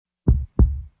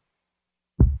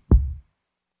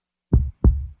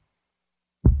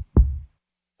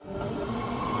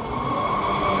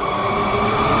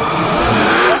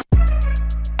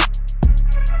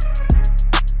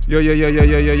Yo.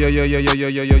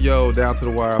 Down to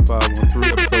the wire 513,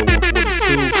 episode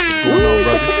 142. What's going on,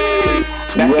 brother?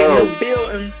 Back in the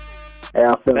building. Hey,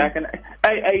 I'm feeling. Back in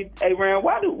hey, Rand,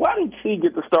 why do T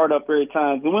get to start up every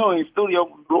time? We don't in studio.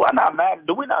 Do we not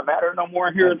matter no more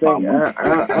in here? I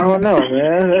don't know,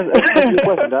 man. That's a good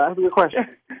question, dog. That's a good question.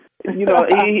 You know,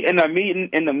 he in the meeting,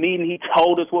 he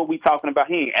told us what we talking about.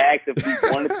 He ain't asked if we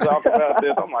wanted to talk about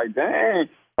this. I'm like, dang,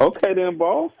 okay then,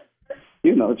 boss.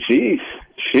 You know, sheesh.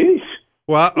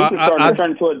 Well, this is starting to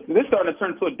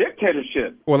turn into a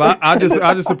dictatorship. Well, I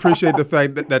just appreciate the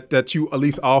fact that you at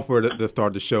least offered to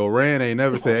start the show. Rand ain't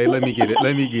never say, "Hey, let me get it."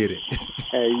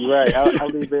 Hey, you're right. I'll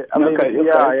leave it.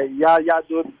 Y'all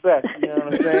do it best. You know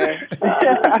what I'm saying?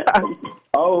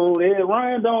 Oh, yeah,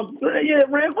 Ryan don't. Yeah,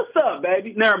 Rand, what's up,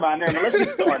 baby? Never mind. Let's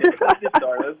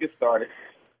get started.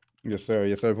 Yes, sir.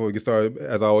 Before we get started,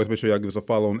 as always, make sure y'all give us a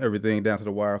follow on everything down to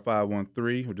the wire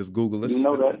 513 or just Google us. You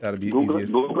know that. That'll be Google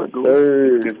easiest.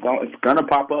 it. It's gonna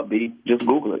pop up, B. Just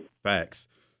Google it. Facts.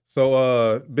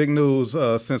 So, big news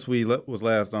since we was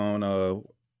last on.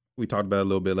 We talked about it a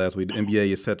little bit last week. The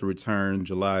NBA is set to return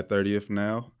July 30th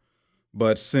now.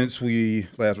 But since we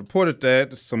last reported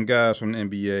that, some guys from the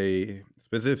NBA,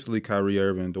 specifically Kyrie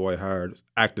Irving and Dwight Howard,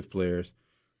 active players,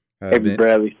 Avery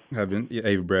Bradley,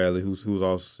 who's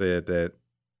also said that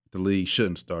the league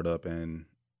shouldn't start up and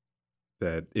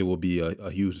that it will be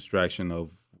a huge distraction of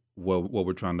what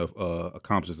we're trying to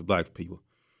accomplish as Black people.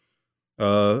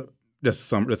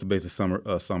 That's a basic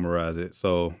summarize it.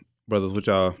 So, brothers, what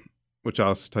y'all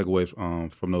take away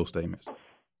from those statements?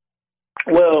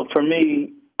 Well, for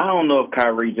me, I don't know if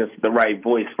Kyrie just the right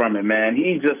voice from it, man.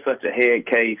 He's just such a head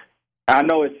case. I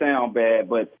know it sounds bad,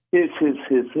 but his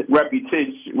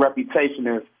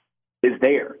reputation is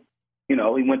there. You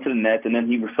know, he went to the Nets, and then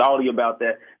he was salty about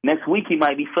that. Next week, he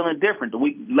might be feeling different.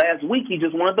 Last week, he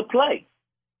just wanted to play.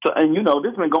 So, and you know, this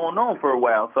has been going on for a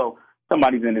while. So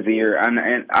somebody's in his ear,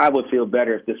 and I would feel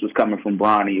better if this was coming from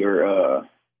Bronny or,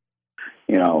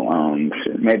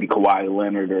 maybe Kawhi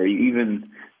Leonard or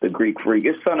even the Greek Freak.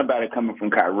 It's something about it coming from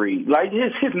Kyrie. Like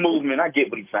his movement, I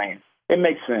get what he's saying. It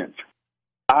makes sense.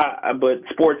 But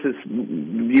sports has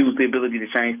used the ability to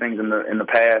change things in the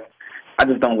past. I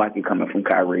just don't like it coming from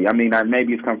Kyrie. I mean,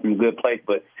 maybe it's coming from a good place,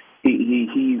 but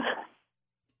he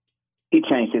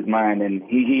changed his mind, and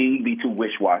he'd be too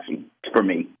wish-washy for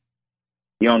me.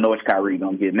 You don't know what Kyrie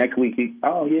gonna get next week. Man,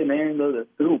 go to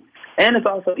the hoop. And it's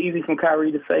also easy for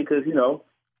Kyrie to say because you know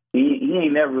he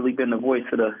ain't never really been the voice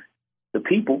of the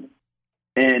people,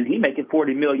 and he making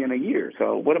 $40 million a year.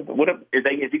 So what if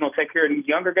is he gonna take care of these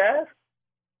younger guys?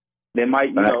 They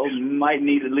might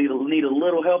need a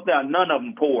little help. Now none of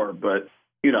them poor, but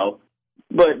they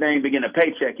ain't getting a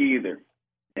paycheck either.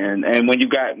 And when you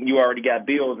already got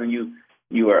bills and you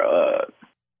are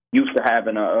used to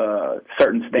having a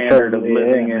certain standard of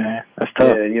living, and that's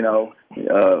tough.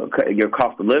 Your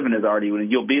cost of living is already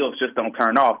your bills just don't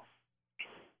turn off,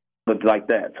 but like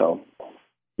that. So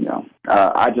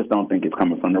I just don't think it's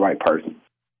coming from the right person.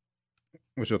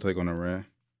 What's your take on that, Rand?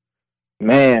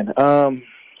 Man,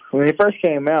 when it first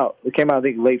came out, I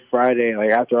think late Friday,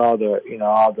 like after all the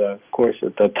of course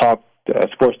the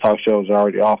sports talk shows are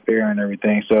already off air and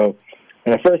everything. So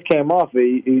when it first came off,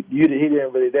 they didn't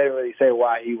really say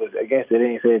why he was against it. They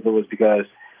didn't say if it was because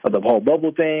of the whole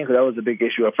bubble thing, because that was a big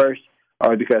issue at first,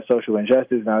 or because social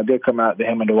injustice. Now it did come out that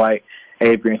him and Dwight,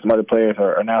 Avery, and some other players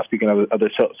are now speaking of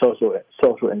other social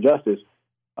injustice.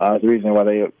 The reason why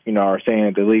they are saying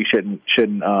that the league shouldn't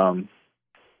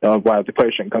why the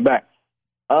players shouldn't come back.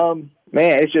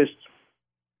 Man, it's just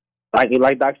like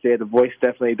Doc said, the voice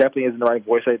definitely isn't the right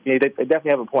voice. They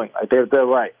definitely have a point. Like they're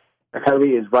right.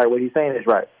 Kyrie is right. What he's saying is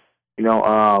right.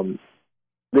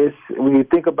 This when you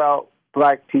think about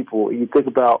Black people, you think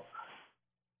about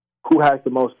who has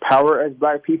the most power as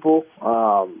Black people.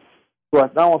 I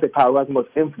don't want to say power, who has the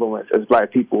most influence as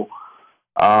Black people.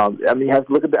 You have to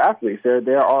look at the athletes. You have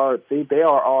to look at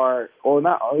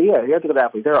the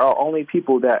athletes. There are only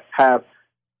people that have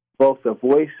both the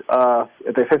voice,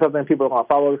 if they say something, people are going to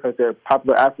follow because they're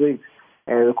popular athletes,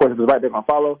 and of course, if it's right, they're going to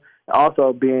follow. And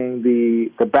also being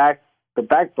the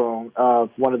backbone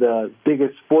of one of the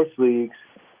biggest sports leagues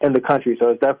in the country. So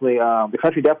it's definitely the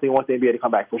country definitely wants the NBA to come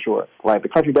back for sure. Like the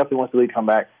country definitely wants the league to come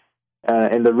back,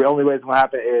 and the only way it's going to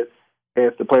happen is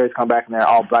if the players come back and they're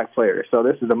all Black players. So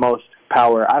this is the most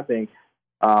power I think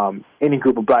any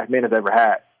group of Black men has ever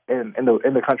had in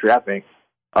the country. I think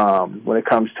when it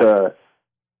comes to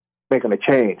making a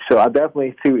change. So I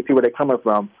definitely see where they're coming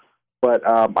from. But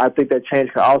I think that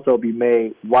change can also be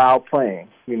made while playing.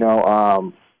 That's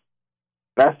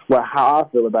how I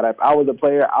feel about it. If I was a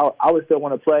player, I would still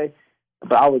want to play,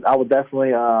 but I would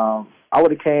definitely I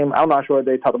would have came. I'm not sure if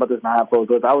they talked about this in high closed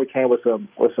doors. I would have came with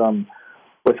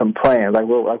some plans, like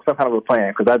some kind of a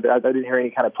plan, because I didn't hear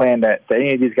any kind of plan that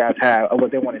any of these guys have of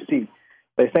what they want to see.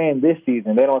 They're saying this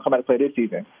season they don't want to come back to play this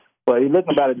season, but you're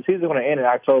looking about it. The season's going to end in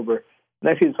October.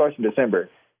 Next season starts in December.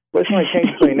 What's going to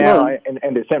change between now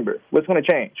and December? What's going to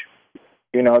change?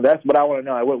 You know, that's what I want to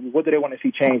know. Like, what do they want to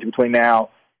see change between now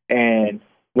and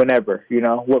whenever? You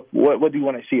know, what do you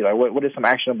want to see? Like, what are some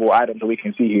actionable items that we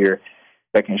can see here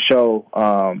that can show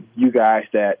you guys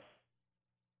that,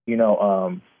 you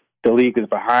know, the league is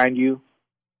behind you?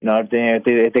 You know,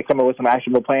 if they come up with some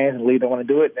actionable plans and the league don't want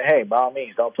to do it, then hey, by all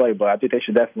means, don't play. But I think they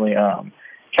should definitely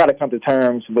try to come to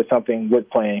terms with something with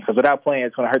playing, because without playing,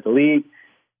 it's going to hurt the league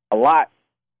a lot.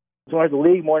 It's going to hurt the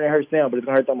league more than it hurts them, but it's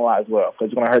going to hurt them a lot as well, because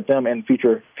it's going to hurt them and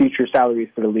future salaries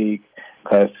for the league,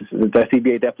 because the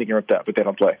CBA definitely get ripped up if they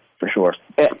don't play, for sure.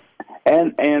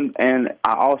 And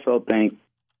I also think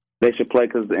they should play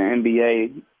because the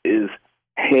NBA is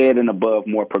head and above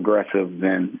more progressive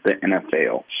than the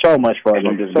NFL. So much further.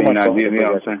 You know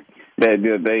what I'm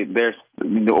saying? They're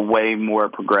way more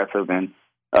progressive and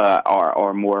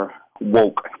are more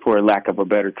woke, for lack of a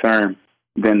better term,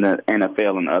 than the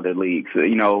NFL and other leagues.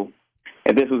 You know,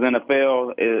 if this was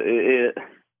NFL,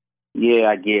 yeah,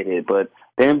 I get it, but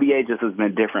the NBA just has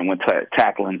been different when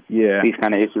tackling these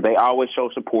kind of issues. They always show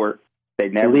support. The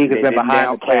league has been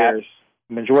behind the players.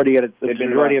 Majority of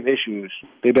issues,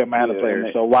 they've been behind the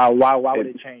players. So why would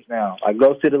it change now? Like,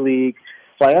 go to the league.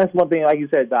 Like, that's one thing, like you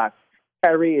said, Doc.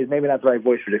 Kyrie is maybe not the right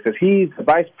voice for this, because he's the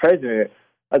vice president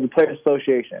of the Players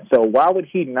Association. So why would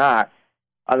he not?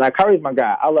 Like, Kyrie's my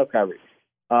guy. I love Kyrie.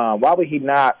 Why would he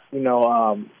not,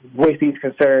 voice these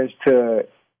concerns to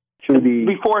the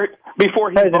before he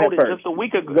voted first. Just a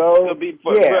week ago?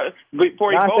 Before he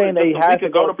voted just a week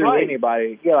ago to play.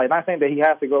 Anybody. Yeah, like, not saying that he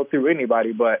has to go through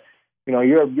anybody, but you know,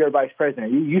 you're a vice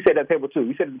president. You sit at the table too.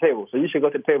 You sit at the table, so you should go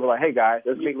to the table like, hey guys,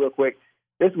 let's meet real quick.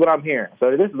 This is what I'm hearing.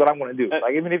 So this is what I'm going to do.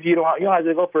 Like, even if you don't have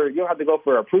to go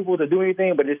for approval to do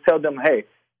anything, but just tell them, hey,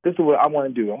 this is what I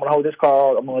want to do. I'm going to hold this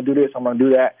call. I'm going to do this. I'm going to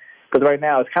do that. Because right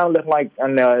now it's kind of looking like,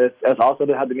 and that's also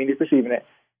how the media is perceiving it,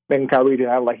 making Kyrie to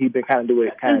have like he's been kind of doing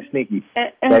it kind of sneaky.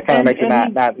 That kind of makes it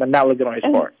not look good on his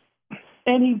part.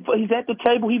 And he's at the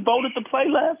table. He voted to play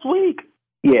last week.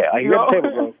 Yeah, like, you're at the table,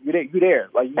 bro. You're there.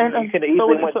 Like, you could have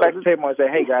easily went back to the table and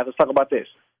said, "Hey guys, let's talk about this."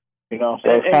 You know,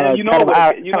 so it's kind of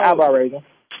eyebrow raising.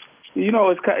 You know,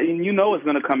 it's going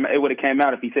to come. It would have came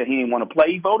out if he said he didn't want to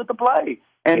play. He voted to play.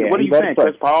 And what are you saying?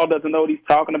 Chris Paul doesn't know what he's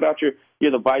talking about.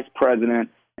 You're the vice president,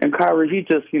 and Kyrie, he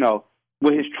just,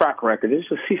 with his track record,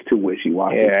 he's too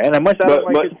wishy-washy. Yeah, and as much as I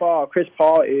don't like Chris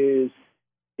Paul has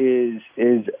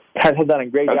done a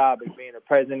great job as being the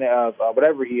president of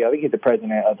whatever I think he's the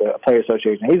president of the Players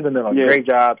Association. He's been doing a great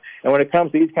job. And when it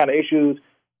comes to these kind of issues,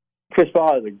 Chris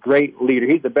Paul is a great leader.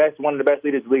 He's one of the best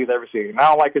leaders the league has ever seen. And I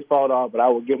don't like Chris Paul at all, but I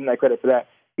will give him that credit for that.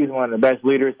 He's one of the best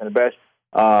leaders and the best,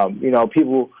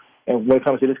 people. And when it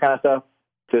comes to this kind of stuff,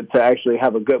 to actually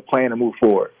have a good plan to move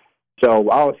forward.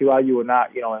 So I don't see why you would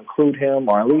not, include him,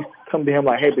 or at least come to him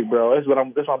like, hey, big bro, this is what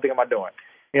I'm thinking about doing.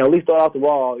 At least throw it out the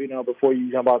wall, before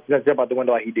you jump out the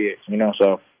window like he did,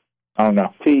 So, I don't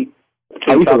know. How you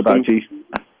feel about it, T?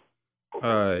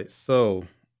 All right, so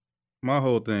my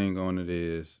whole thing on it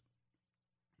is,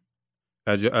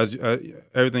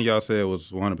 everything y'all said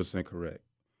was 100% correct.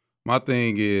 My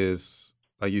thing is,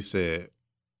 like you said,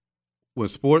 when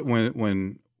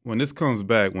this comes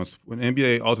back, when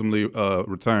NBA ultimately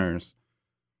returns,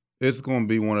 it's going to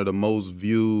be one of the most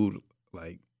viewed,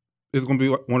 it's going to be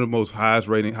one of the most highest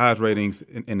ratings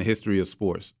in the history of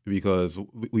sports, because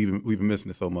we've been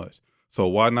missing it so much. So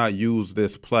why not use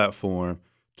this platform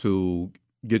to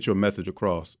get your message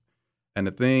across? And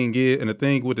the thing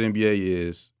with the NBA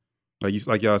is,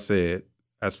 like y'all said,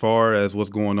 as far as what's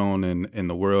going on in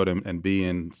the world and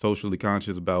being socially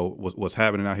conscious about what's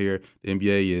happening out here, the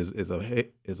NBA is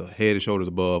a head and shoulders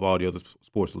above all the other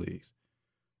sports leagues.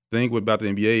 The thing about the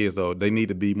NBA is, though, they need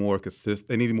to be more consistent.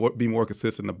 They need to be more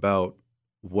consistent about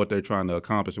what they're trying to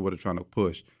accomplish and what they're trying to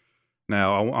push.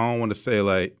 Now, I don't want to say,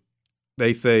 like,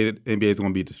 they say that NBA is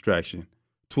going to be a distraction.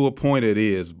 To a point, it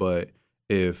is, but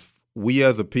if we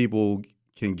as a people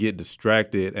can get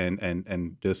distracted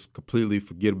and just completely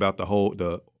forget about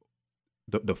the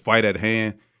fight at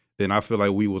hand, then I feel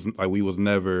like we was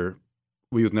never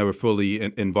fully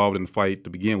involved in the fight to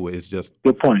begin with. It's just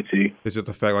good point, T. It's just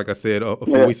a fact, like I said a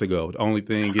few weeks ago. The only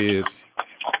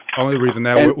reason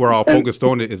that we're all focused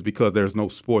on it is because there's no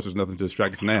sports. There's nothing to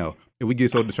distract us now. If we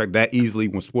get so distracted that easily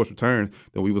when sports return,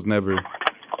 then we was never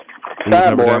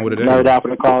down with it. Never down for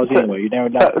the cause anyway. You never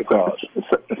down for the cause.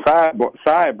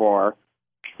 Sidebar.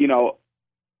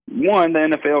 one, the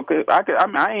NFL could.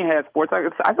 I ain't had sports.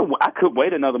 I could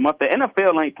wait another month. The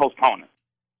NFL ain't postponing.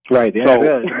 Right. The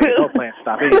NFL no plan to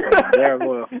stop anything. They're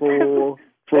going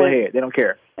full ahead. They don't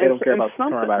care. They don't care about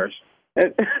coronavirus.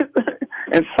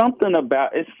 And something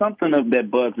that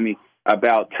bugs me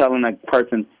about telling a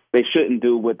person they shouldn't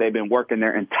do what they've been working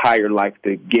their entire life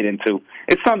to get into.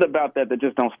 It's something about that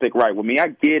just don't stick right with me. I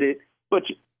get it, but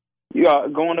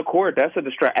going to court, that's a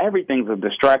distraction. Everything's a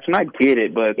distraction. I get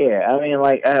it, but yeah, I mean,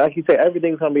 like you said,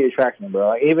 everything's gonna be a distraction, bro.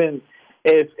 Like, even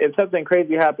if something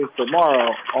crazy happens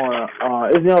tomorrow,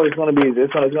 it's gonna be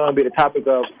the topic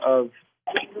of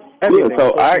everything.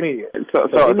 So I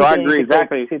agree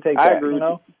exactly. I agree.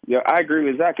 Yeah, I agree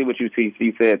with exactly what you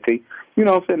said, T. You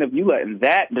know what I'm saying? If you letting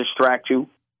that distract you,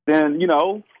 then you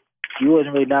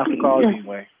wasn't really down for calls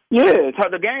anyway. Yeah, so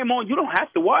the game on. You don't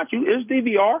have to watch. It's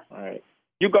DVR. All right.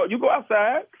 You go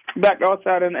outside, back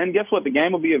outside, and guess what? The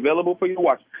game will be available for you to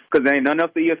watch because there ain't nothing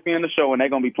else to ESPN to show, and they're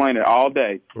gonna be playing it all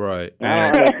day. Right.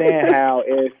 I don't understand how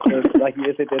if like you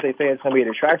just said, they say it's gonna be a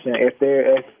distraction. If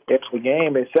the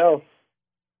game itself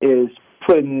is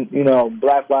putting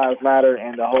Black Lives Matter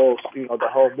and the whole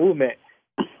movement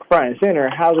front and center,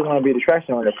 how's it going to be a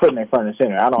distraction when they're putting it front and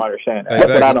center? I don't understand that.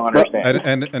 Exactly. That's what I don't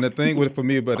understand. And the thing for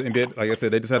me about the NBA, like I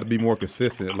said, they just had to be more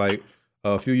consistent. Like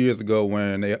a few years ago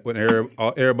when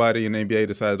everybody in the NBA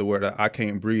decided to wear the "I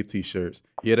Can't Breathe" T-shirts.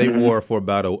 Yeah, they wore it for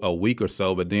about a week or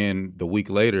so, but then the week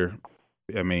later,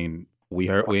 I mean, we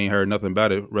ain't heard nothing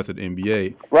about it. Rest of the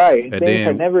NBA, right? And things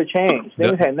had never changed.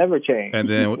 Things had never changed. And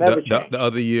then the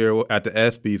other year at the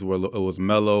ESPYs, where it was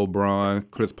Melo, Bron,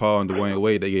 Chris Paul, and Dwayne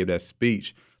Wade, they gave that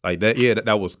speech like that. Yeah,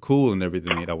 that was cool and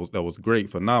everything. That was great,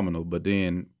 phenomenal. But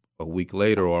then a week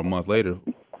later or a month later,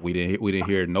 we didn't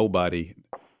hear nobody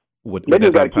with that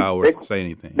type of power say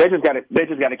anything. They just got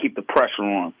to keep the pressure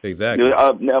on. Exactly. And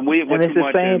it's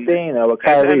the same thing though with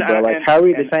Kyrie.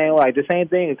 Kyrie, the same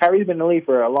thing. Kyrie's been in the league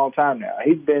for a long time now.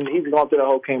 He's gone through the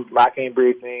whole I can't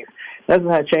breathe thing. Nothing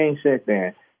has changed since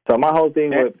then. So my whole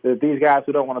thing with these guys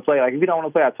who don't want to play, like if you don't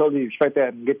want to play, I totally respect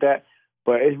that and get that.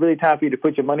 But it's really time for you to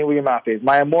put your money where your mouth is.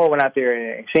 Maya Moore went out there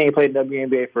and she ain't played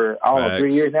WNBA for, 2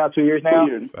 years now. 2 years now.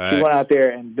 She went out there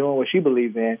and doing what she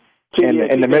believes in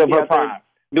the middle of her prime.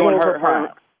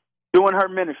 Doing her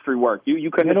ministry work.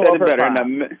 You couldn't have said it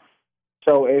better.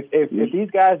 So if these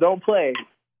guys don't play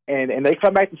and they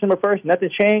come back December 1st, nothing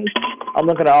changed, I'm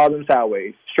looking at all of them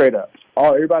sideways, straight up.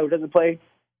 Everybody who doesn't play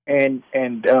and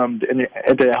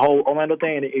the whole Orlando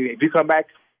thing, if you come back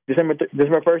December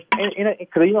 1st,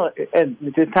 because at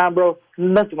this time, bro,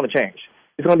 nothing's gonna change.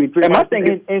 It's gonna be 3 months.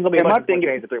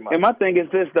 And my thing is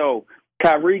this though,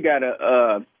 Kyrie got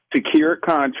a secure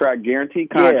contract, guaranteed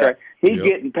contract. Yeah. He's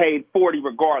getting paid $40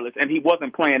 regardless, and he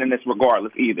wasn't playing in this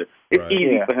regardless either. It's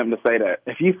easy for him to say that.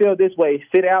 If you feel this way,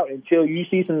 sit out until you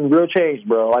see some real change,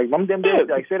 bro. Like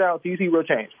sit out until you see real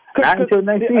change. Not until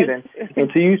next season,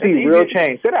 until you see real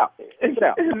change. Sit out.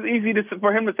 It's easy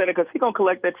for him to say that because he's gonna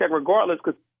collect that check regardless.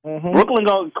 Because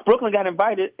Brooklyn got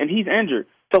invited and he's injured,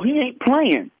 so he ain't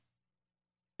playing.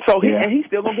 So he's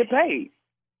still gonna get paid.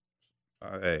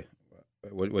 Hey,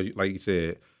 what like you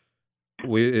said.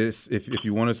 If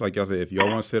you want us, like y'all said, if y'all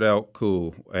want to sit out,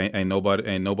 cool. Ain't nobody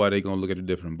gonna look at it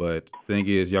different. But the thing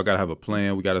is, y'all gotta have a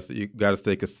plan. You gotta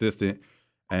stay consistent,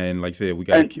 and like I said, we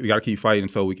gotta keep fighting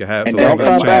so we can have. And don't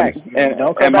come back. And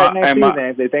don't come back next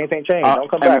season if things ain't changed. Don't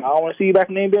come back. I don't want to see you back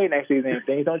in the NBA next season if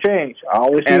things don't change. I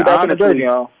always see you back in the jersey,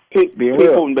 y'all.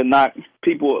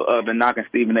 People have been knocking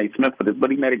Stephen A. Smith for this,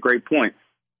 but he made a great point.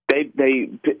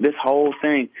 This whole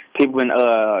thing, people been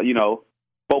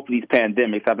both of these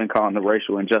pandemics, I've been calling the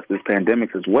racial injustice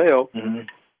pandemics as well.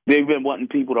 They've been wanting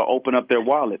people to open up their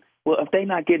wallet. Well, if they're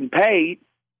not getting paid,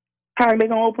 how are they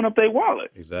going to open up their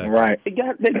wallet? Exactly. Right. They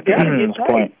got to get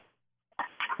paid.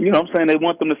 You know what I'm saying? They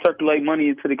want them to circulate money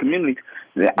into the community.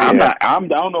 I don't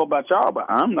know about y'all, but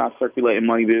I'm not circulating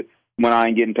money when I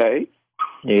ain't getting paid.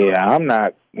 Yeah, I'm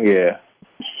not. Yeah.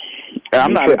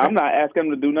 I'm not asking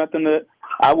them to do nothing that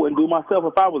I wouldn't do myself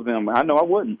if I was them. I know I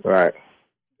wouldn't. Right.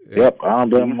 Yep, I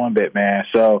don't blame them one bit, man.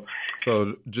 So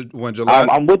when July,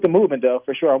 I'm with the movement though,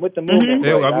 for sure. I'm with the movement.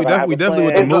 Yeah, we definitely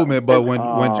with the movement. But when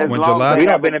July, we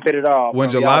don't benefit at all. When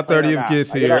July 30th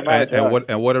gets here,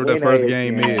 and whatever the first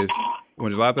game is,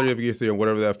 when July 30th gets here, and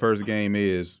whatever that first game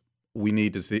is, we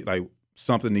need to see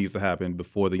something needs to happen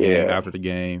before the game, after the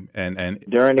game, and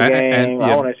during the game.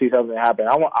 I want to see something happen.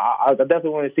 I definitely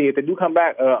want to see if they do come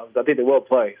back. I think they will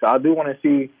play. So I do want to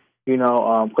see.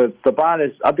 Because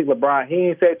LeBron, he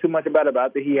ain't said too much about it, but I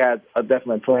think he has a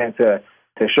definite plan to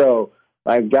show.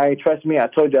 Like, guy, trust me, I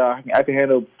told y'all I can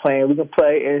handle playing. We can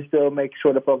play and still make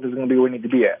sure the focus is going to be where we need to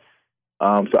be at.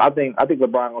 So I think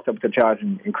LeBron will step up to the challenge,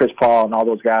 and Chris Paul and all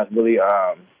those guys really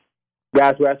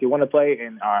guys who actually want to play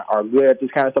and are good at this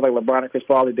kind of stuff like LeBron and Chris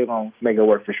Paul, they're going to make it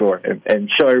work for sure and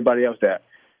show everybody else that,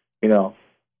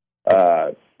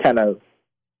 kind of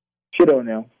shit on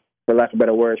them, for lack of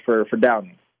better words, for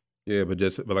doubting. Yeah, but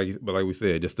like we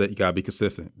said, just that you gotta be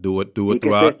consistent. Do it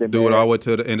throughout. Do it all the way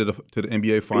to the end of the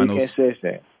NBA finals. Be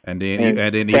consistent. And then even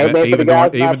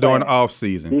during the off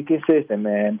season. Be consistent,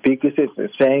 man. Be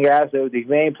consistent. Same guys, if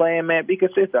you ain't playing, man, be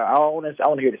consistent. I want to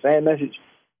hear the same message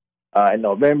in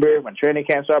November when training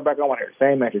camp starts back. I want to hear the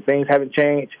same message. Things haven't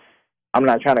changed. I'm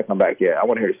not trying to come back yet. I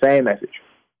want to hear the same message.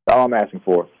 That's all I'm asking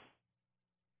for.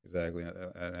 Exactly,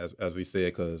 as we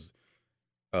said, because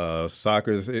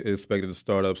soccer is expected to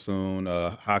start up soon.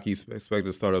 Hockey's expected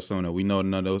to start up soon. And we know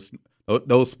none of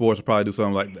those sports will probably do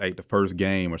something like the first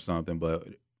game or something. But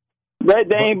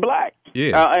they ain't black.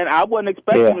 Yeah, and I wouldn't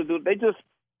expect them to do. They just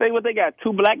say what they got.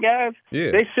 2 black guys.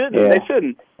 Yeah, they shouldn't. Yeah. They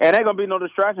shouldn't. And ain't gonna be no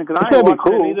distraction because I ain't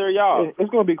watching either of y'all. It's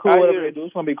gonna be cool. Whatever they do,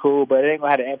 it's gonna be cool. But it ain't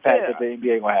gonna have the impact that the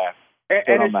NBA ain't gonna have.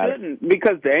 And it shouldn't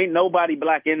because there ain't nobody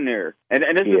black in there. And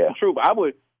this is the truth. I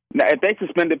would. Now, if they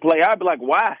suspended play, I'd be like,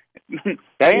 "Why? There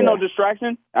ain't no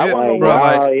distraction." I want to know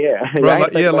why.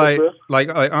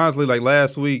 Honestly, like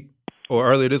last week or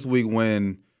earlier this week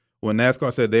when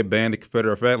NASCAR said they banned the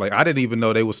Confederate flag, like I didn't even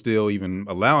know they were still even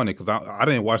allowing it because I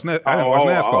didn't watch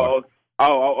NASCAR.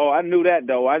 I knew that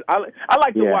though. I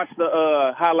like to watch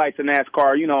the highlights of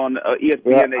NASCAR. On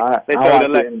ESPN, they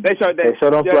show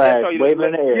those flags waving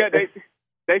in the air. Yeah,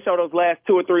 they show those last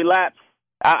 2 or 3 laps.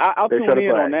 I'll tune in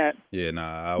on that. Yeah,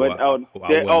 nah. Boy. NASCAR,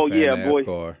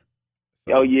 so.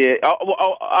 Oh yeah.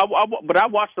 But I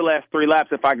watch the last 3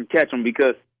 laps if I can catch them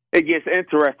because it gets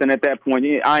interesting at that point.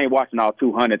 I ain't watching all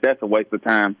 200. That's a waste of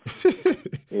time.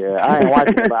 Yeah, I ain't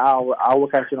watching it, but I will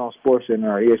catch it on SportsCenter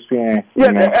or ESPN.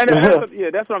 Yeah,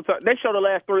 that's what I'm talking. They show the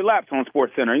last 3 laps on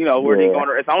SportsCenter. Where they going.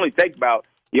 It's only takes about.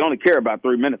 You only care about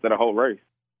 3 minutes of the whole race.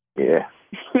 Yeah.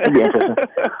 That'd be interesting.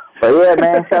 But yeah,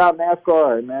 man, shout out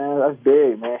NASCAR, man. That's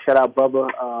big, man. Shout out Bubba.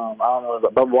 I don't know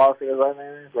if Bubba Wallace is his right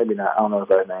name. Maybe not. I don't know his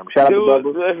right name. Shout out to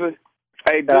Bubba.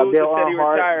 Hey, dude that said he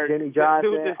retired. Jenny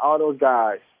Johnson, all those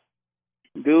guys.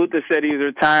 Dude that said he's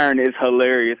retiring is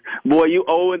hilarious. Boy, you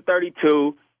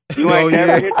 0-32. You ain't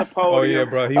never hit the podium. Oh yeah,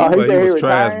 bro. He was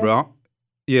trash, bro.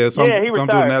 Yeah, some dude in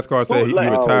NASCAR said he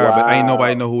retired, but ain't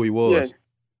nobody know who he was.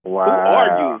 Yeah.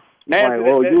 Wow. Who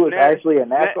are you? You was actually a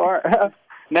NASCAR?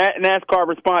 NASCAR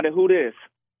responded, "Who this?"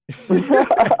 Hey,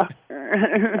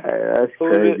 that's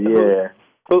crazy. Yeah.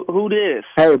 Who this?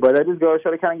 Hey, but that just goes to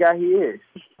show the kind of guy he is.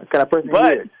 The kind of person he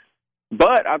is.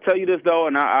 But I'll tell you this though,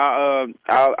 and I'll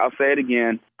say it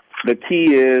again. The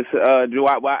key is, as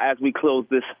we close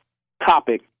this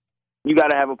topic, you got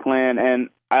to have a plan. And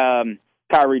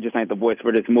Kyrie just ain't the voice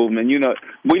for this movement. We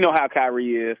know how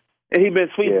Kyrie is. He's been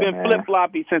flip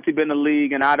floppy since he's been in the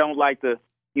league, and I don't like to,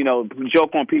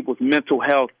 joke on people's mental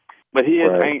health, but he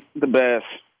ain't the best.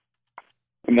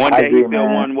 And one day he's still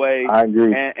one way. I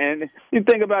agree. And you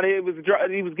think about it, he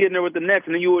was getting there with the Nets,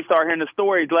 and then you would start hearing the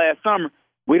stories last summer.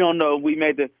 We don't know if we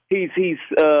made he's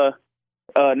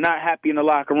not happy in the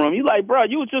locker room. You like, bro,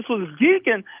 you just was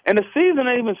geeking, and the season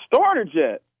ain't even started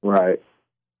yet. Right.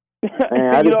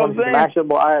 Man, I just want some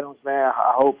actionable items, man.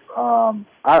 I hope.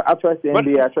 I trust the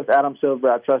NBA. I trust Adam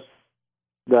Silver. I trust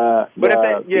the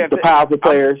powerful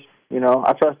players.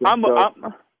 I trust them.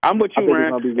 I'm with you,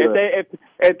 man.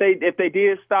 If they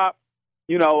did stop,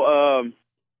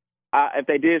 if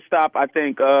they did stop, I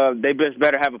think they just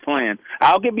better have a plan.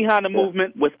 I'll get behind the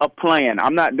movement with a plan.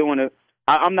 I'm not doing it.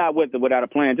 I'm not with it without a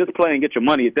plan. Just play and get your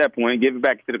money at that point and give it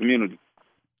back to the community.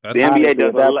 The NBA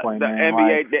does a lot.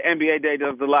 The NBA Day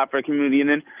does a lot for the community,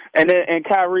 and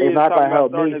Kyrie it's is not talking gonna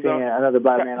help about me seeing another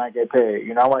black man not get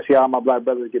paid. I want to see all my black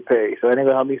brothers get paid. So it ain't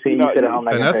gonna help me see you sit at home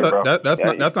not get paid, bro.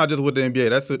 That's not just with the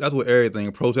NBA. That's with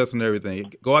everything, protesting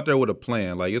everything. Go out there with a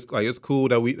plan. It's cool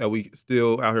that we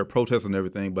still out here protesting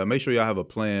everything, but make sure y'all have a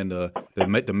plan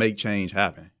to make change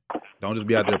happen. Don't just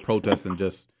be out there protesting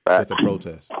just to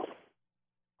protest.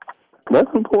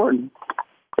 That's important.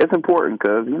 It's important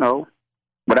because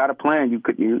without a plan, you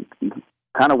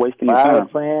kind of wasting your time. Without a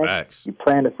plan, Facts. You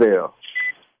plan to fail.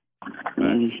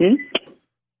 Mm-hmm.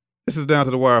 This is Down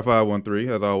to the Wire 513.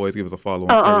 As always, give us a follow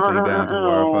on everything Down to the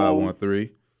Wire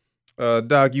 513.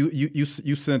 Doc, you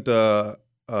sent a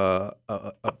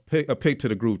pic to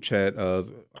the group chat.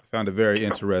 Found it very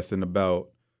interesting about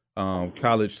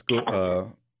college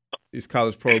school. These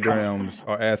college programs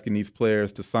are asking these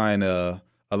players to sign a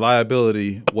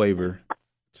liability waiver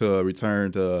to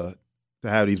return to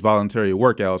have these voluntary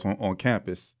workouts on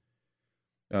campus.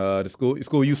 The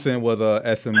school you sent was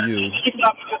SMU.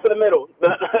 in the middle.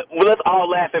 Well, let's all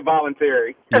laugh at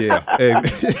voluntary. Yeah. Go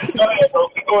ahead,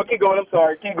 bro. Keep going. I'm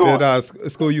sorry. Keep going.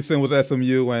 And, school you sent was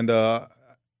SMU, and I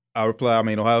replied. I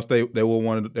mean, Ohio State. They were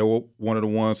one of the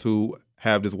ones who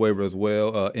have this waiver as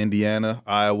well. Indiana,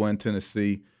 Iowa, and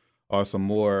Tennessee are some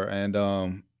more. And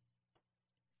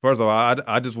first of all,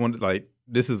 I just wanted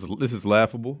this is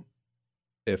laughable.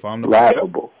 If I'm the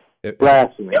laughable,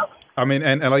 blasphemy. I mean,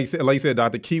 and like you said,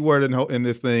 Doc, the key word in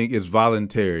this thing is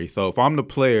voluntary. So if I'm the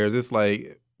players, it's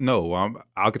like, no,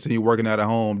 I'll continue working out at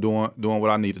home, doing what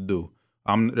I need to do.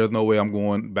 There's no way I'm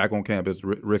going back on campus,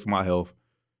 risk my health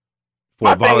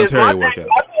for a voluntary workout.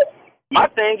 My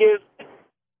thing is,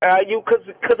 because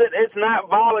it's not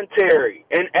voluntary,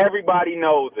 and everybody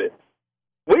knows it.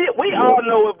 We all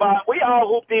know about. We all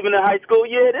hooped even in high school.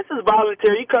 Yeah, this is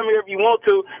voluntary. You come here if you want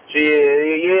to.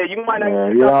 Yeah, you might not. Yeah,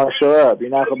 you don't show up.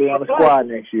 You're not gonna be on the squad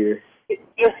next year. You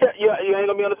ain't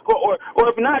gonna be on the squad, or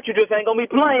if not, you just ain't gonna be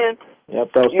playing.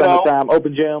 Yep, those summertime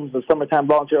open gyms, the summertime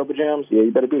volunteer open gyms. Yeah,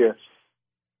 you better be there.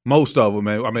 Most of them,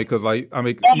 man. I mean, because like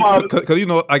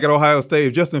at Ohio State,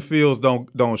 if Justin Fields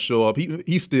don't show up,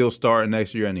 he's still starting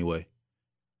next year anyway.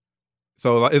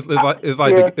 So it's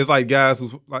like guys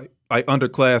who's like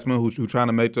underclassmen who trying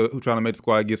to make the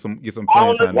squad get some playing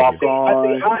time. I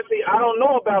don't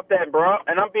know about that, bro.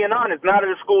 And I'm being honest. Not at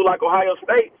a school like Ohio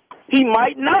State, he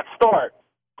might not start.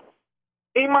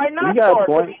 He might not start.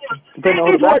 Depending on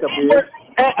who the backup is.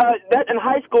 That in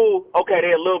high school, okay,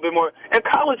 they're a little bit more. In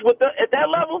college, at that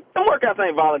level, them workouts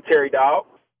ain't voluntary, dog.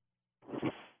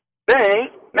 They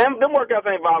ain't. Them workouts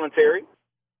ain't voluntary.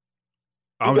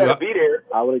 You gotta be there.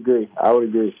 I would agree.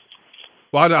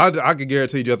 Well, I could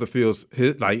guarantee Justin Fields,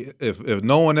 if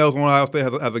no one else on Ohio State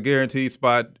has a guaranteed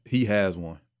spot, he has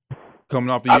one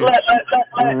coming off the year.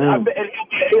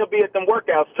 He'll be at them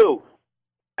workouts too.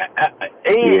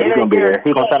 He's gonna be there.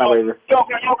 He's gonna sign a waiver. You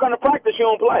don't come to practice, you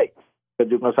don't play. But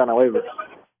you're gonna sign a waiver.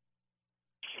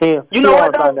 Yeah, you know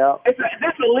what? This is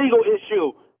a legal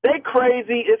issue. They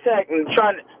crazy as heck and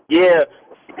trying to. Yeah.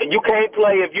 You can't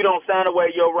play if you don't sign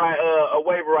away your a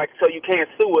waiver right, so you can't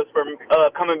sue us for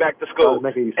coming back to school.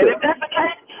 And if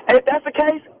that's the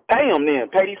case, pay them then.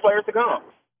 Pay these players to come.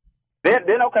 Then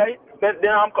okay. Then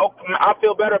I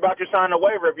feel better about you signing a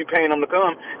waiver if you're paying them to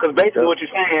come, because basically what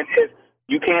you're saying is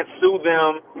you can't sue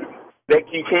them.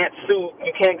 You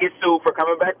can't get sued for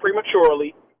coming back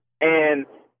prematurely, and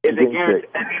it's a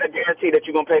guarantee that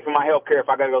you're gonna pay for my health care if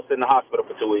I gotta go sit in the hospital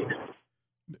for 2 weeks.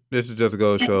 This is just to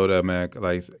go show that, man,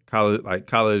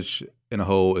 college in a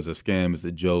whole is a scam, it's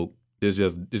a joke. This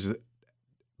just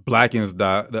blackens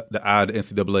the eye of the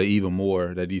NCAA even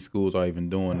more that these schools are even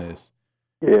doing this.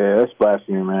 Yeah, that's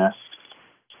blasphemy, man.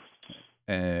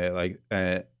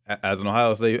 And as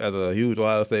a huge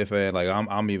Ohio State fan,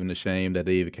 I'm even ashamed that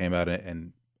they even came out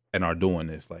and are doing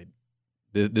this. Like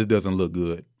this doesn't look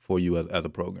good for you as a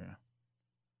program.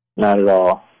 Not at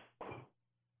all.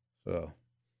 So.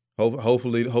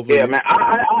 Hopefully. Yeah, man.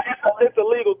 It's a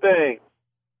legal thing.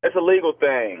 It's a legal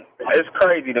thing. It's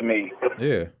crazy to me.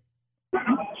 Yeah.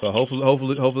 So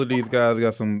hopefully these guys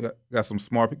got some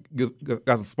smart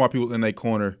people in their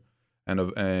corner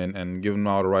and give them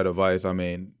all the right advice. I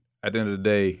mean, at the end of the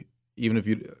day, even if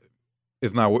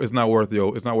it's not worth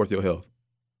your health.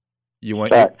 You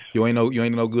ain't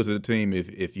no good to the team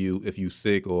if you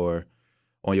sick or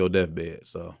on your deathbed.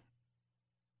 So.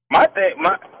 My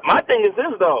thing is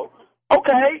this though.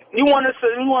 Okay, you want to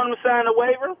sign a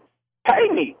waiver? Pay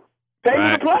me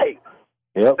to play.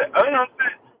 Yep.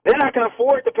 Then I can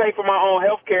afford to pay for my own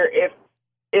health care if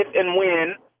and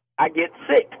when I get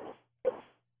sick.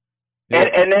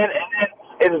 Yep. And then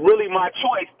it's really my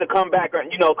choice to come back and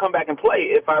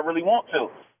play if I really want to,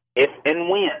 if and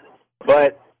when.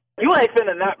 But you ain't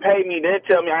finna not pay me, then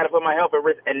tell me I got to put my health at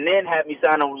risk, and then have me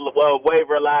sign a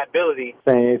waiver of liability.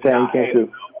 Saying you can't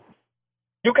do.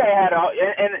 You can't have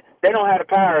and they don't have the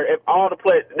power. If all the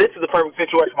players, this is the perfect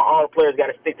situation where all the players got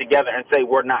to stick together and say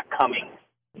we're not coming.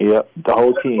 Yep, the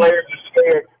whole team. Players are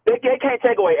scared. They can't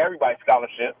take away everybody's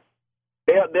scholarship.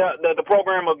 The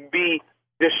program will be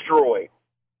destroyed,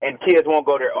 and kids won't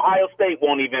go there. Ohio State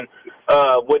wouldn't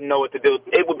know what to do.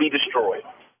 It would be destroyed.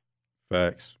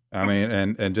 Facts. I mean,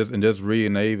 and just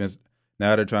reading,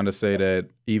 now they're trying to say that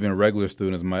even regular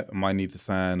students might need to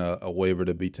sign a waiver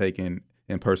to be taken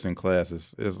in-person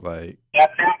classes. It's like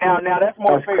now that's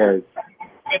more fair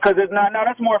because it's not. Now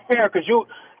that's more fair because you,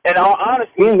 in all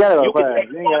honesty, you ain't gotta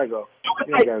go.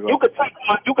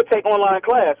 You could take online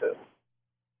classes,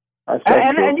 and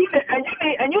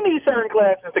you need certain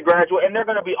classes to graduate, and they're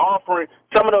going to be offering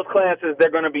some of those classes.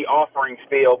 They're going to be offering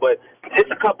still, but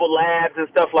it's a couple labs and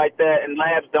stuff like that, and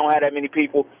labs don't have that many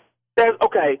people.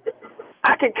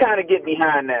 I can kind of get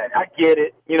behind that. I get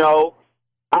it. You know,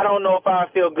 I don't know if I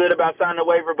feel good about signing a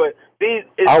waiver, but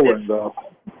I wouldn't go.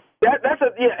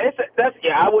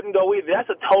 I wouldn't go either. That's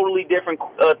a totally different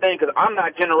thing because I'm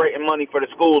not generating money for the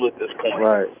school at this point.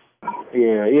 Right.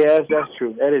 Yeah, that's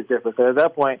true. That is different. Because at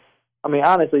that point, I mean,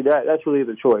 honestly, that's really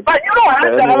the choice. But you don't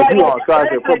have to. If you want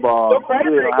scholarship football,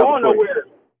 you really don't have a choice.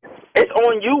 It's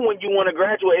on you when you want to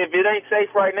graduate. If it ain't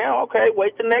safe right now, okay,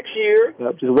 wait till next year.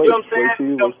 Yep, just wait. You know what I'm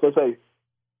saying? Wait till it's safe.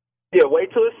 Yeah, wait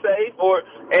till it's safe.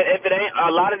 And if it ain't,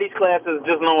 a lot of these classes,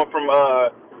 just knowing from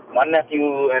my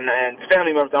nephew and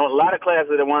family members, a lot of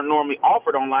classes that weren't normally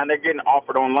offered online, they're getting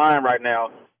offered online right now.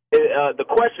 The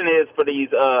question is for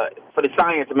the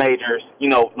science majors, you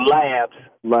know, labs.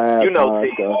 Labs, you know,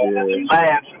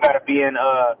 labs. You got to be in.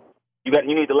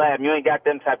 You need the lab. You ain't got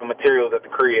them type of materials at the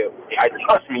crib.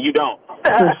 Trust me, you don't.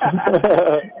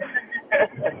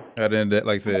 At the end, like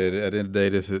I said, at the end of the day,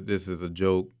 this is a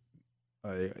joke.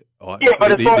 But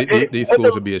these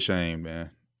schools should be ashamed, man.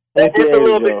 It's a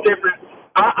little bit different.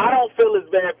 I don't feel as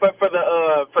bad for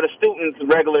the students,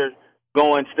 regular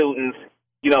going students.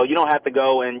 You know, you don't have to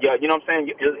go and you know what I'm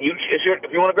saying.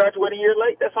 If you want to graduate a year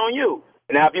late, that's on you.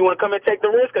 Now, if you want to come and take the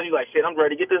risk, because you're like, shit, I'm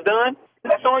ready to get this done,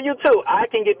 that's on you too. I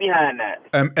can get behind that.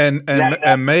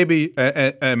 And maybe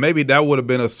that would have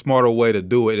been a smarter way to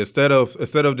do it instead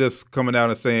of just coming out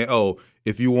and saying, oh,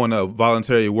 if you want to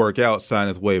voluntarily work out, sign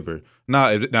this waiver.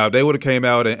 Now, if they would have came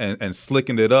out and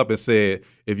slickened it up and said,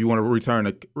 if you want to return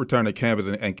to campus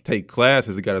and take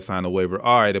classes, you got to sign a waiver.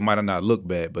 All right, it might have not looked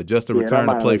bad, but just to return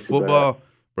to play football,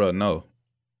 bro, no.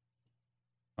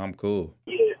 I'm cool.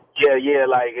 Yeah.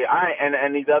 Like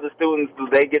and these other students, do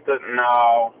they get the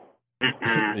no?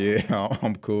 Yeah,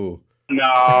 I'm cool.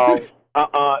 No.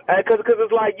 Because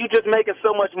it's like you just making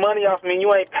so much money off me and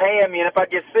you ain't paying me. And if I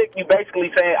get sick, you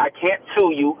basically saying I can't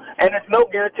sue you. And there's no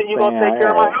guarantee you're going to take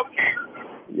care of my health care.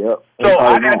 Yep. So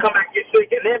I got to come back and get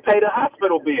sick and then pay the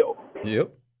hospital bill.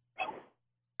 Yep.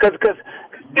 Because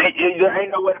there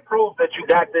ain't no way to prove that you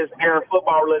got this during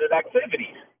football-related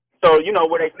activities. So, you know,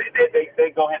 where they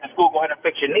go ahead to school, go ahead and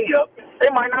fix your knee up, they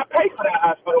might not pay for that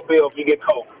hospital bill if you get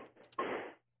COVID.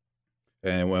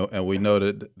 And we know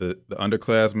that the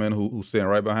underclassman who's sitting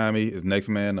right behind me is next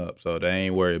man up, so they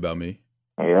ain't worried about me.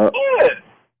 Yep. Yeah.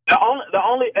 The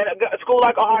only a school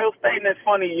like Ohio State, and it's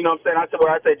funny, you know what I'm saying?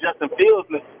 I say Justin Fields,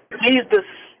 he's the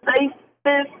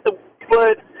safest,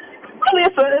 but really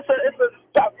it's a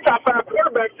top 5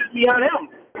 quarterback sitting behind him.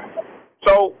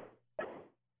 So,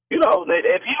 you know,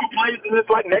 if he don't play, then it's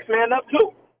like next man up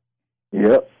too.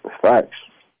 Yep, facts.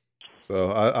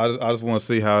 So I just want to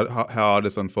see how all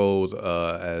this unfolds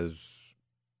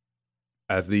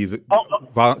as these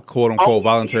quote unquote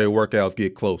voluntary workouts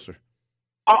get closer.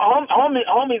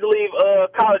 Homies leave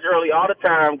college early all the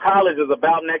time. College is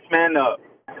about next man up.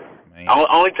 Man.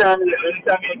 Only time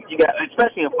you got,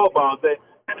 especially in football,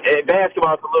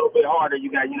 basketball is a little bit harder.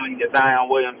 You got Zion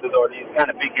Williamson or these kind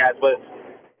of big guys, but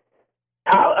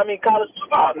college is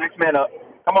about next man up.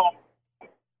 Come on.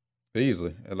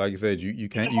 Easily, and like you said, you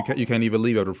can't even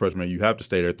leave after freshman. You have to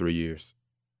stay there 3 years.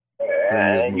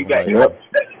 And you got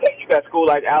school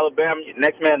like Alabama,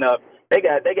 next man up. They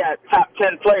got top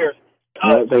 10 players.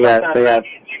 They got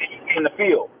in the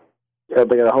field. Yeah,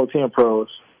 they got a whole team of pros.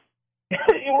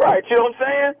 You're right. You know what I'm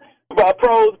saying? About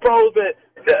pros that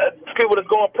people that's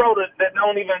going pro that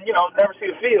don't even never see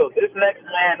the field. It's next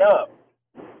man up.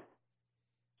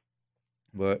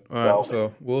 But all right,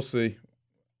 so we'll see.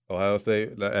 Ohio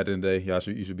State, at the end of the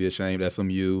day, you should be ashamed.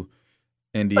 SMU,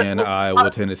 Indiana, Iowa,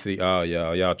 Tennessee. Oh,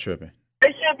 y'all tripping. They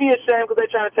should be ashamed because they're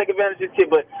trying to take advantage of the kid.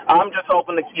 But I'm just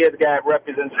hoping the kids got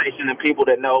representation and people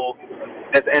that know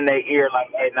that's in their ear,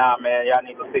 like, hey, nah, man, y'all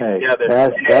need to stick together.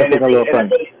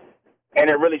 And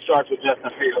it really starts with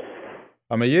Justin Fields.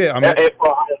 And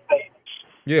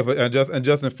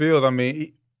Justin Fields.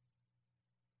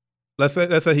 Let's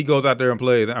say he goes out there and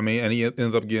plays. And he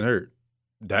ends up getting hurt.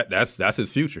 That's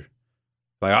his future.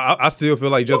 Like I still feel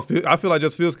like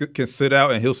Justin Fields can sit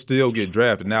out and he'll still get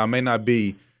drafted. Now it may not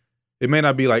be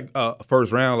like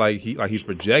first round like he's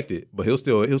projected, but he'll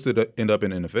still end up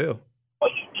in the NFL.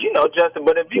 Well, Justin,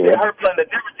 but if you get hurt playing, the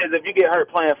difference is if you get hurt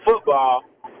playing football,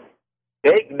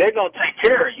 they're gonna take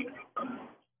care of you.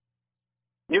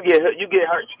 You get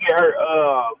hurt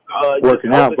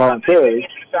working out voluntarily.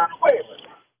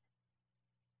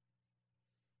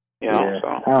 So.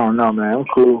 I don't know, man. I'm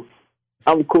cool.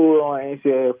 I'm cool on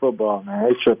NCAA football, man.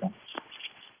 They tripping.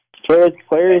 Players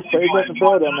got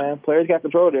control there, man. Players got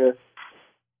control there.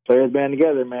 Players band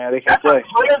together, man. They can play.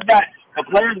 The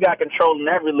players got control in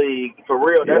every league, for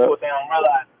real. That's what they don't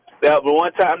realize. Yeah, but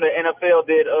one time the NFL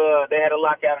did, they had a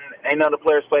lockout and ain't none of the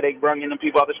players play. They brung in them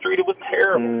people off the street. It was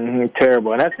terrible.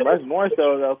 Terrible. And that's more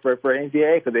so, though, for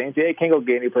NCAA, because the NCAA can't go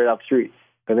get any players off the street.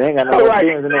 Because they ain't got no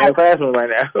students in their classroom right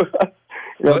now.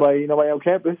 nobody on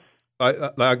campus.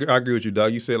 I agree with you,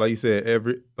 Doug. You said,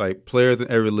 every players in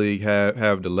every league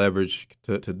have the leverage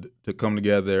to come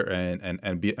together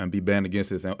and be banned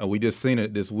against this, and we just seen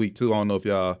it this week too. I don't know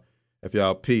if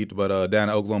y'all peeped, but down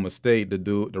at Oklahoma State,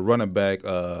 the running back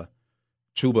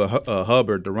Chuba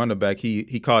Hubbard, the running back,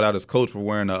 he called out his coach for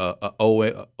wearing a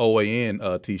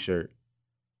OAN T-shirt,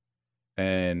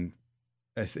 and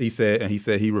he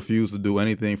said he refused to do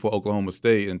anything for Oklahoma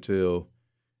State until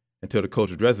the coach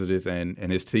addresses this, and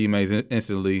his teammates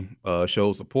instantly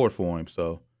showed support for him.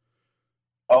 So,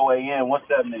 OAN, what's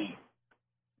that mean?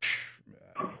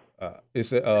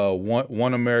 It's a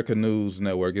One America News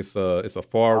Network. It's a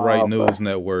far right news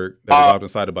network that was often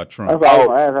cited by Trump.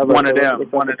 One of them.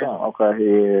 Okay,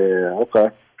 yeah, okay.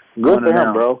 Good for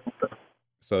him, bro.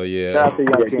 So yeah,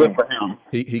 good for him.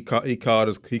 He called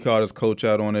his coach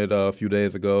out on it a few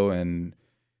days ago, and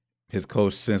his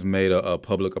coach since made a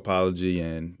public apology,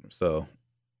 and so.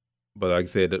 But like I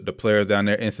said, the players down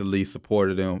there instantly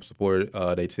supported their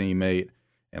teammate.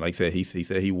 And like I said, he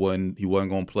said he wasn't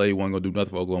going to play, he wasn't going to do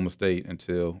nothing for Oklahoma State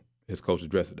until his coach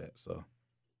addressed that. So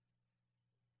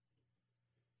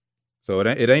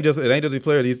it ain't just the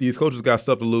players. These coaches got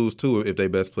stuff to lose too if their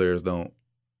best players don't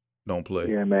play.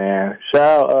 Yeah, man.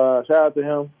 Shout out to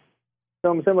him.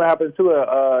 Something similar happened to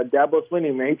Dabo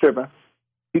Swinney, man.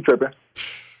 He tripping.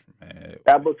 Man.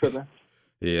 Dabo tripping.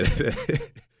 Yeah.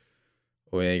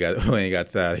 We ain't got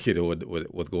time to get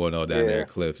what's going on down there at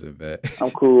Clemson, man.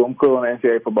 I'm cool on the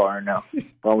NCAA football right now.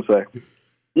 What I'm saying.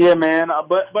 Yeah, man.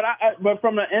 But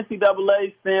from the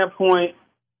NCAA standpoint,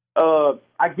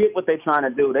 I get what they're trying to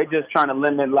do. They're just trying to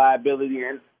limit liability,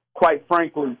 and quite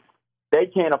frankly, they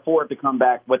can't afford to come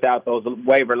back without those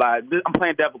waiver liabilities. I'm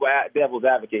playing devil's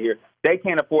advocate here. They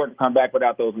can't afford to come back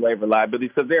without those waiver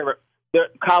liabilities because their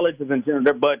colleges in general,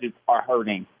 their budgets are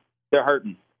hurting. They're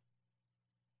hurting.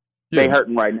 Yeah. They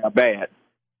hurting right now, bad.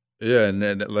 Yeah, and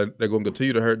then they're going to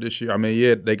continue to hurt this year. I mean,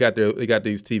 yeah, they got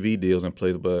these TV deals in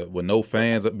place, but with no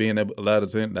fans being allowed to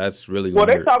attend, that's really going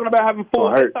to hurt. They're talking about having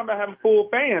full. They're talking about having full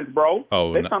fans, bro.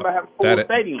 Oh, they're talking about having full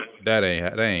stadiums. That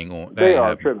ain't going. They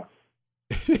are tripping.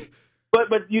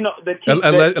 But you know the key,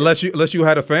 unless you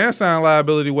had a fan sign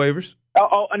liability waivers.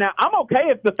 Oh, now I'm okay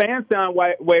if the fan sign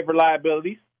waiver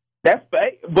liabilities. That's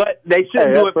fake, but they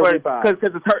shouldn't do it because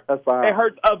it's hurt. It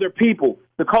hurts other people.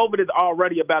 The COVID is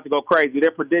already about to go crazy. They're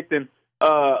predicting,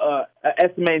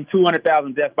 estimating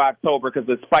 200,000 deaths by October because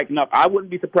it's spiking up. I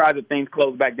wouldn't be surprised if things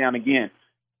close back down again.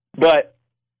 But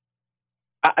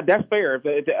that's fair.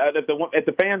 If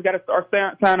the fans got to start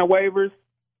signing waivers,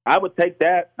 I would take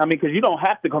that. I mean, because you don't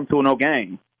have to come to no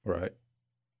game, right?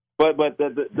 But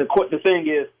the thing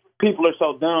is, people are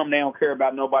so dumb they don't care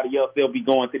about nobody else. They'll be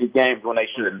going to these games when they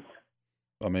shouldn't.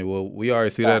 I mean, well, we already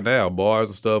see that now. Bars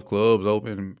and stuff, clubs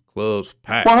open, clubs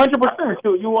packed. 100%.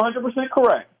 You're 100%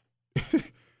 correct.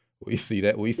 We see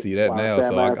that now.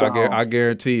 So I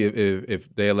guarantee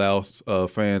if they allow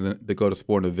fans to go to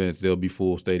sporting events, they'll be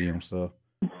full stadiums. So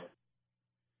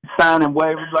signing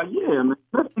waivers, yeah, man,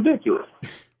 that's ridiculous.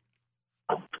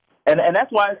 And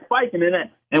that's why it's spiking,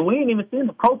 and we ain't even seen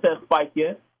the protest spike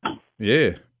yet.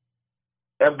 Yeah.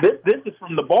 This is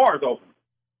from the bars open.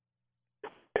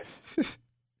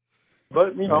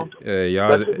 But, you know,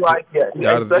 y'all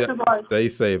stay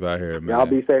safe out here, man. Y'all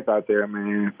be safe out there,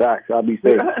 man. Facts, y'all be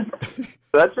safe.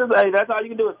 That's all you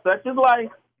can do is such is life.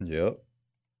 Yep.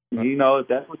 You know, if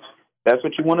that's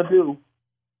what you want to do.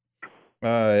 All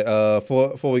right.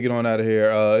 Before we get on out of here,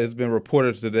 it's been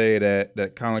reported today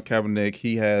that Colin Kaepernick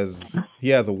he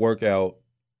has a workout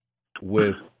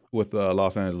with the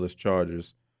Los Angeles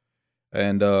Chargers,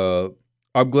 and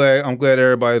I'm glad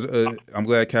everybody's I'm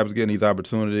glad Cap's getting these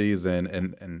opportunities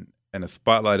and the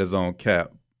spotlight is on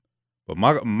Cap. But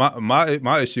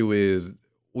my issue is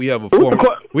we have a former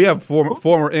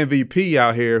MVP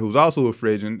out here who's also a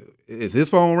free agent. Is his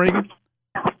phone ringing?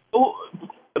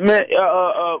 Man,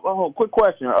 quick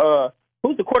question.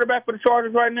 Who's the quarterback for the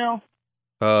Chargers right now?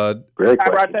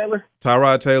 Tyrod Taylor.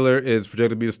 Tyrod Taylor is projected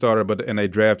to be the starter, and they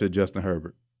drafted Justin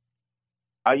Herbert.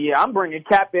 Yeah, I'm bringing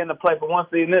Cap in to play for one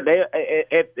season.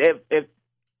 If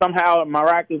somehow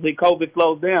miraculously COVID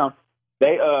slows down,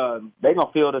 they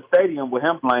gonna fill the stadium with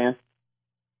him playing.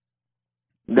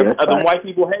 The white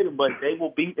people hate him, but they will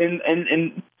beat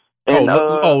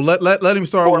let him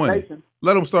start winning.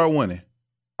 Let him start winning.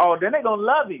 Oh, then they gonna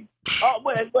love him. Oh,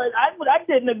 but I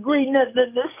didn't agree.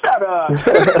 Shut up.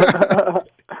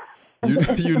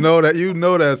 You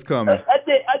know that's coming. I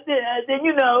then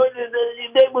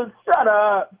they was shut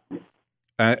up.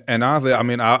 And honestly, I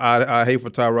mean, I hate for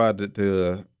Tyrod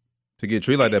to get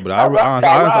treated like that, but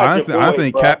I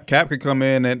think Cap could come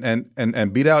in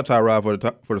and beat out Tyrod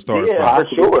for the starter spot.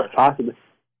 Yeah, sure, possibly,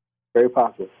 very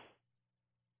possible.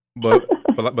 But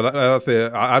like I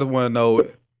said, I just want to know,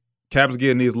 Cap's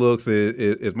getting these looks.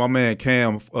 Is my man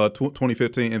Cam,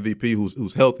 2015 MVP,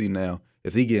 who's healthy now?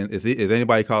 Is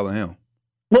anybody calling him?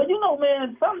 Well,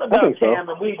 man, something about Cam,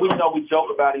 and we joke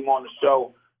about him on the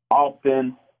show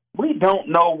often. We don't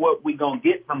know what we're gonna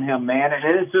get from him, man, and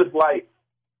it's just like,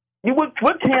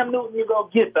 what Cam Newton you gonna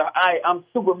get? I'm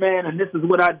Superman and this is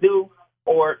what I do,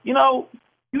 or you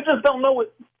just don't know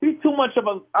what. He's too much of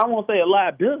I won't say a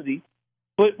liability,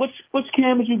 but which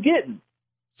Cam is you getting?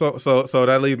 So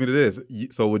that leads me to this.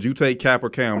 So would you take Cap or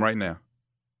Cam right now?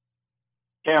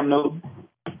 Cam Newton.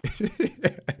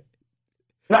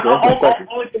 Only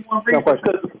for one reason, because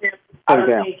I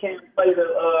don't think Cam play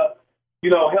the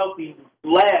healthy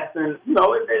last, and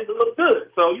it looked good.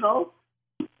 So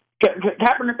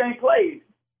Kaepernick ain't played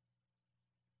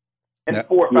in 4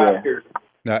 or 5 years.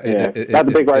 That's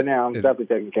the big right now. I'm definitely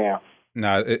taking Cam.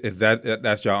 Now,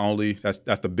 that's your only?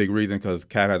 That's the big reason, because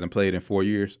Cap hasn't played in 4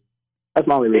 years. That's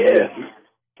my only reason. Yeah.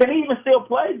 Can he even still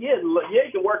play? Yeah,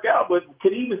 he can work out, but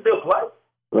can he even still play?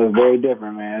 It's very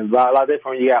different, man. It's a lot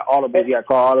different. You got audibles, you got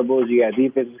call audibles, you got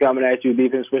defenses coming at you,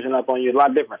 defense pushing up on you. It's a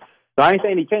lot different. So I ain't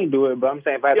saying he can't do it, but I'm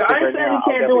saying if I have to pick right now,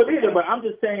 he can't do it either. But I'm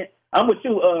just saying, I'm with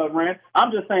you, Rand.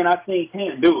 I'm just saying I think he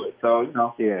can't do it. So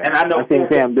yeah. And I know I think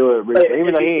Cam do it.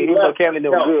 Even though Cam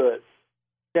didn't do it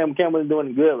good, Cam wasn't doing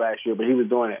it good last year, but he was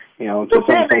doing it. So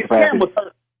Cam was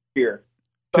hurt here.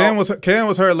 Cam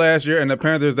was hurt last year, and the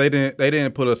Panthers they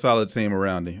didn't put a solid team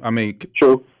around him. I mean,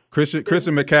 true. Christian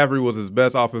McCaffrey was his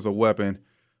best offensive weapon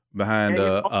behind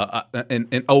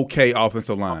an okay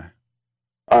offensive line.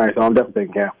 All right, so I'm definitely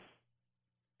taking Cam,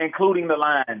 including the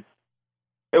line.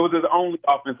 It was his only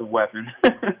offensive weapon.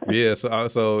 Yeah,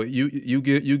 so you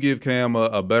give Cam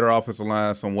a better offensive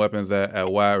line, some weapons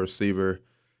at wide receiver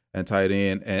and tight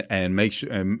end, and make sure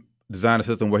and design a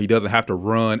system where he doesn't have to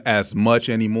run as much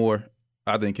anymore.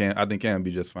 I think Cam will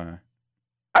be just fine.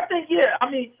 I think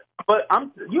but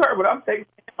you heard what I'm saying.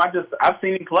 I've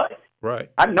seen him play. Right.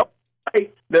 I know.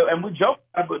 And we joke,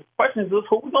 but the question is,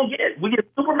 who we gonna get? We get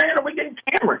Superman or we get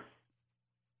Cameron?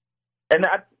 And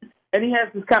he has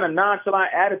this kind of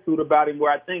nonchalant attitude about him,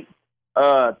 where I think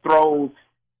throws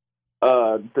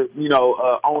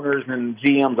owners and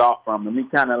GMs off from him. He's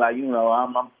kind of like,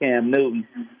 I'm Cam Newton,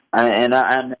 and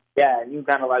I'm you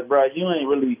kind of like, bro, you ain't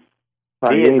really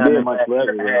did nothing much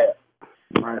better.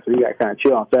 All right, so you got to kind of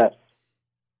chill on that.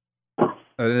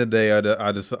 At the end of the day,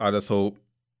 I just hope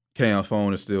Cam's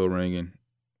phone is still ringing,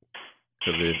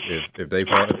 because if they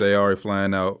already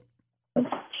flying out,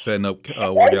 setting up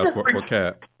workouts for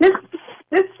Cap. His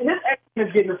action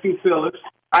is getting a few fillers,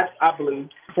 I believe,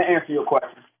 to answer your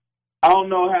question. I don't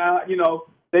know how,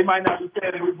 they might not be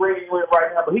saying we're bringing you in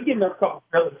right now, but he's getting a couple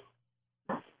fillers.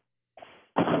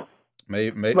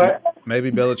 Maybe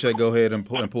Belichick go ahead and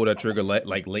pull that trigger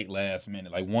like late last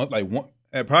minute, like one.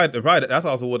 And probably that's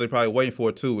also what they're probably waiting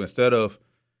for too. Instead of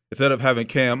having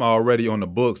Cam already on the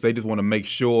books, they just want to make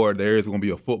sure there is going to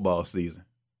be a football season.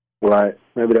 Right.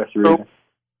 Maybe that's the reason.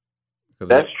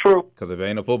 That's true. Because if it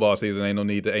ain't a football season, ain't no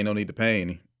need to pay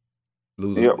any.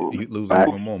 Losing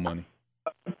even more money.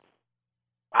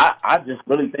 I just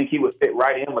really think he would fit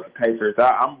right in with the Patriots.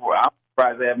 I'm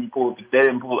surprised they haven't pulled. They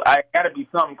didn't pull. I got to be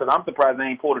something, because I'm surprised they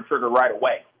ain't pulled the trigger right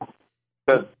away.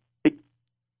 Because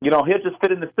he'll just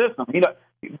fit in the system.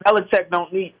 Belichick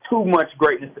don't need too much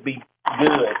greatness to be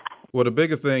good. Well, the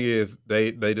biggest thing is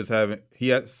they just haven't.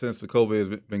 Since the COVID has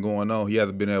been going on, he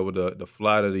hasn't been able to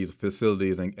fly to these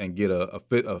facilities and get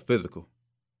a physical.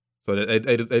 So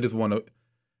they just want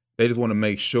to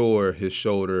make sure his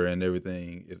shoulder and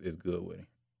everything is good with him.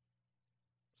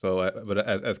 So, but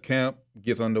as camp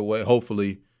gets underway,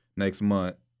 hopefully next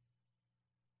month,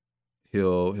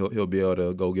 he'll be able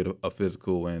to go get a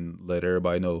physical and let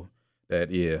everybody know that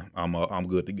I'm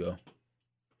good to go,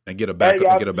 and get a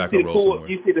backup role somewhere.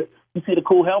 You see the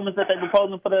cool helmets that they're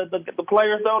proposing for the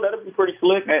players though? That'll be pretty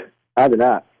slick. I did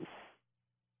not.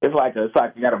 It's like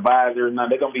you got a visor. Now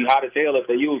they're gonna be hot as hell if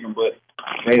they use them, but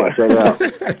it'd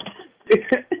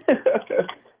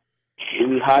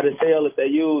be hot as hell if they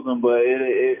use them, but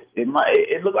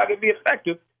it look like it'd be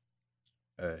effective.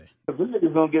 Hey. Cause them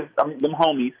niggas gonna get them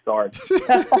homies started.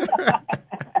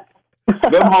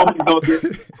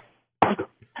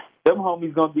 Them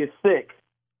homies gonna get sick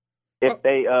if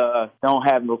they don't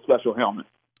have no special helmet.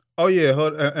 Oh yeah,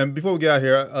 and before we get out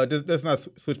here, let's not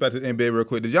switch back to the NBA real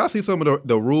quick. Did y'all see some of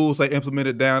the rules they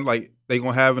implemented down, like they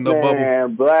gonna have in the bubble?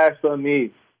 Man,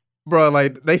 blasphemy, bro.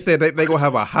 Like they said they gonna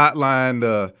have a hotline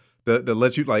to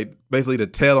let you like basically to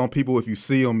tell on people if you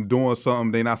see them doing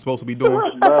something they not supposed to be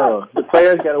doing. Bro, the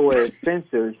players gotta wear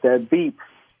sensors that beep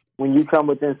when you come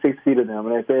within 6 feet of them,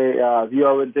 and they say if you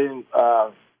are within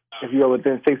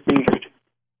 6 feet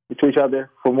to each other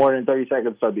for more than 30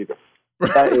 seconds, start beeping.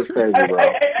 That is crazy, bro.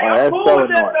 That's so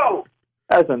annoying.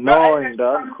 That's annoying,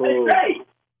 though. I'm cool.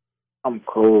 I'm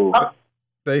cool.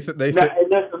 They said.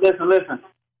 Listen.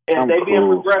 And they being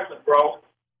progressive, bro.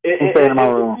 It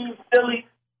seems silly,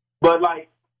 but like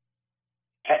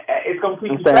it's gonna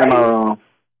keep you safe. I'm wrong.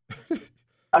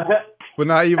 But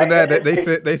not even that.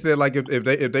 They said like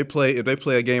if they play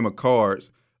a game of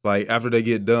cards, like after they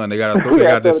get done, they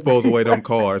gotta dispose away them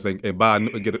cards and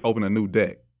open a new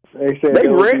deck. They said they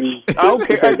rich. I don't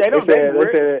care. They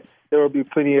said there will be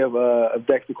plenty of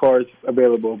decks of cards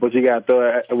available, but you gotta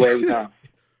throw it away every time.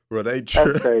 Bro, that's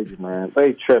crazy, man.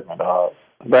 They tripping, dog.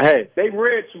 But hey, they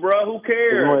rich, bro. Who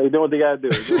cares? They doing what they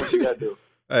gotta do.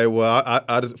 Hey, well,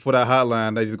 I just for that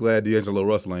hotline, they just glad D'Angelo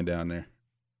Russell ain't down there.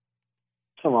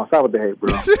 Come on, stop with the hate,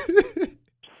 bro.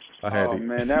 I had oh it.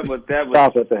 man, that was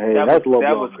stop with the hate. That's low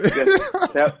blow.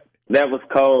 That was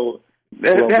cold.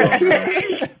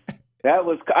 That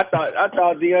was. I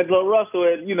thought D'Angelo Russell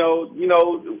had. We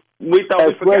thought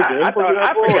we forgot.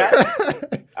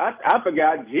 I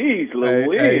forgot. Jeez,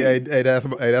 Louise. Hey,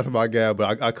 that's my guy,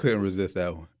 but I couldn't resist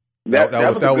that one. That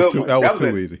was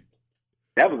too easy.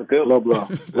 That was a good low blow.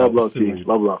 Low blow, Chief.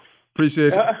 Low blow.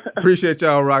 Appreciate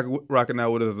y'all rocking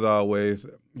out with us as always.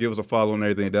 Give us a follow and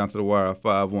everything down to the wire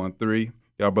 513.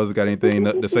 Y'all brothers got anything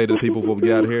to say to the people before we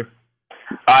get out of here?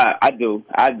 I do.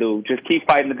 Just keep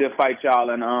fighting the good fight, y'all,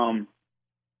 and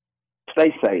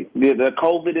stay safe. The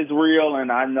COVID is real,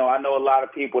 and I know a lot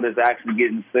of people that's actually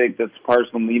getting sick. That's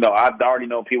personal. I already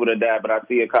know people that died, but I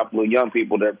see a couple of young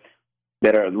people that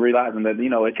are realizing that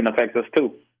it can affect us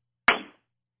too.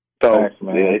 So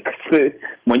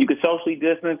when you can socially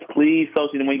distance, please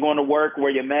when you're going to work, wear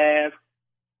your mask,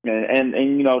 and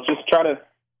just try to.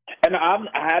 And I'm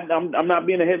not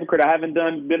being a hypocrite. I haven't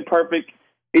been perfect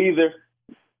either.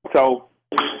 So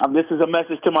this is a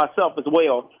message to myself as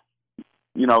well.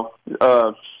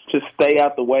 Just stay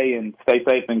out the way and stay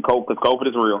safe and cope because COVID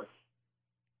is real.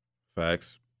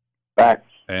 Facts.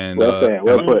 And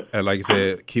well put. And like I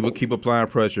said, keep applying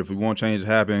pressure. If we want change to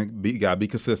happen, gotta be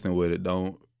consistent with it.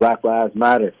 Don't. Black Lives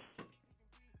Matter.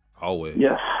 Always.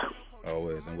 Yes.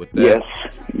 Always. And with that.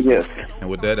 Yes. And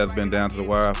with that, that's been Down to the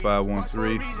Wire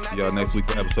 513. See y'all next week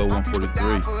for episode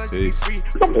 143. Peace.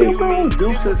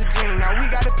 Deuces. Now we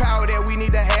got the power that we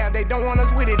need to have. They don't want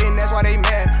us with it, and that's why they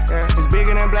mad. It's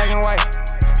bigger than black and white.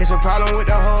 It's a problem with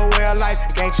the whole way of life.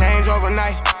 It can't change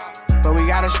overnight. But we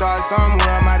gotta start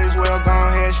somewhere. Might as well go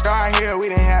ahead, start here. We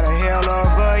done had a hell of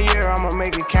a year. I'ma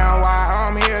make it count while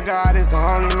I'm here. God is the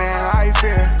only man I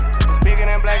fear. It's bigger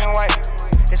than black and white.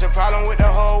 It's a problem with the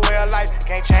whole way of life.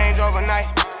 Can't change overnight.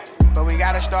 But we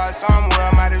gotta start somewhere.